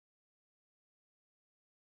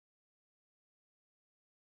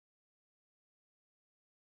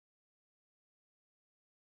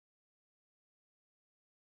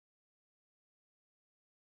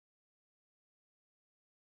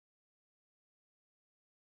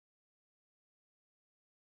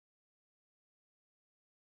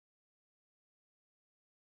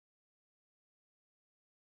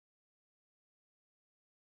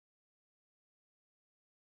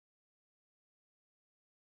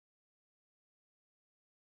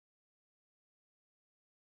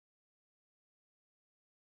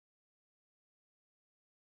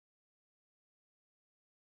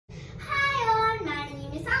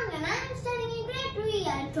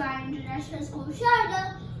back to our International School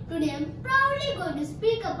Sharda. Today I'm proudly going to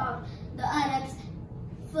speak about the Arabs'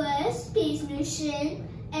 first space mission,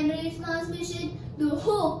 Emirates Mars mission, the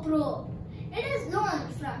Hope probe. It is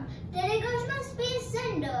launched from Tanegashima Space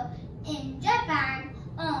Center in Japan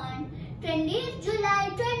on 20th July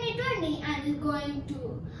 2020 and is going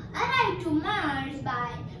to arrive to Mars by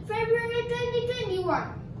February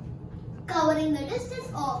 2021. Covering the distance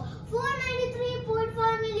of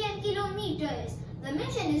 493.5 million kilometers. The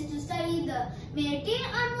mission is to study the methane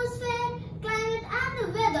atmosphere, climate and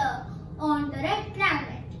the weather on the red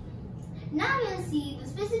planet. Now we'll see the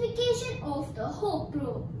specification of the Hope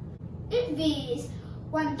probe. It weighs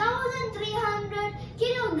 1,300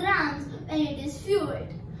 kilograms when it is fueled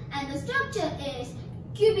and the structure is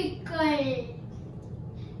cubical.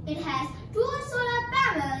 It has two solar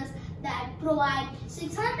panels that provide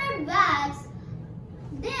 600 watts.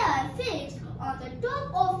 They are fixed on the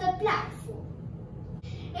top of the platform.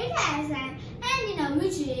 It has an antenna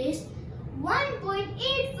which is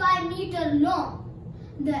 1.85 meter long.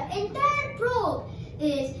 The entire probe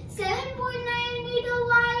is 7.9 meter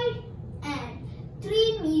wide and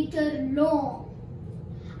 3 meter long.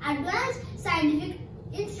 Advanced scientific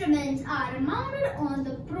instruments are mounted on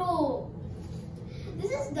the probe.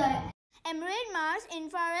 This is the Emirates Mars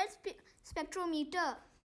infrared spectrometer.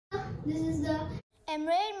 This is the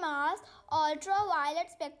Emirates Mars ultraviolet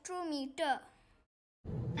spectrometer.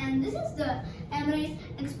 And this is the Emirates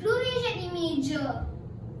exploration imager.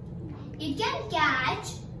 It can catch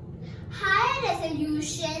high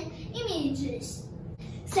resolution images.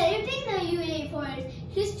 Saluting the UAE for its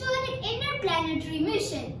historic interplanetary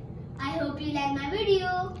mission. I hope you like my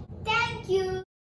video. Thank you.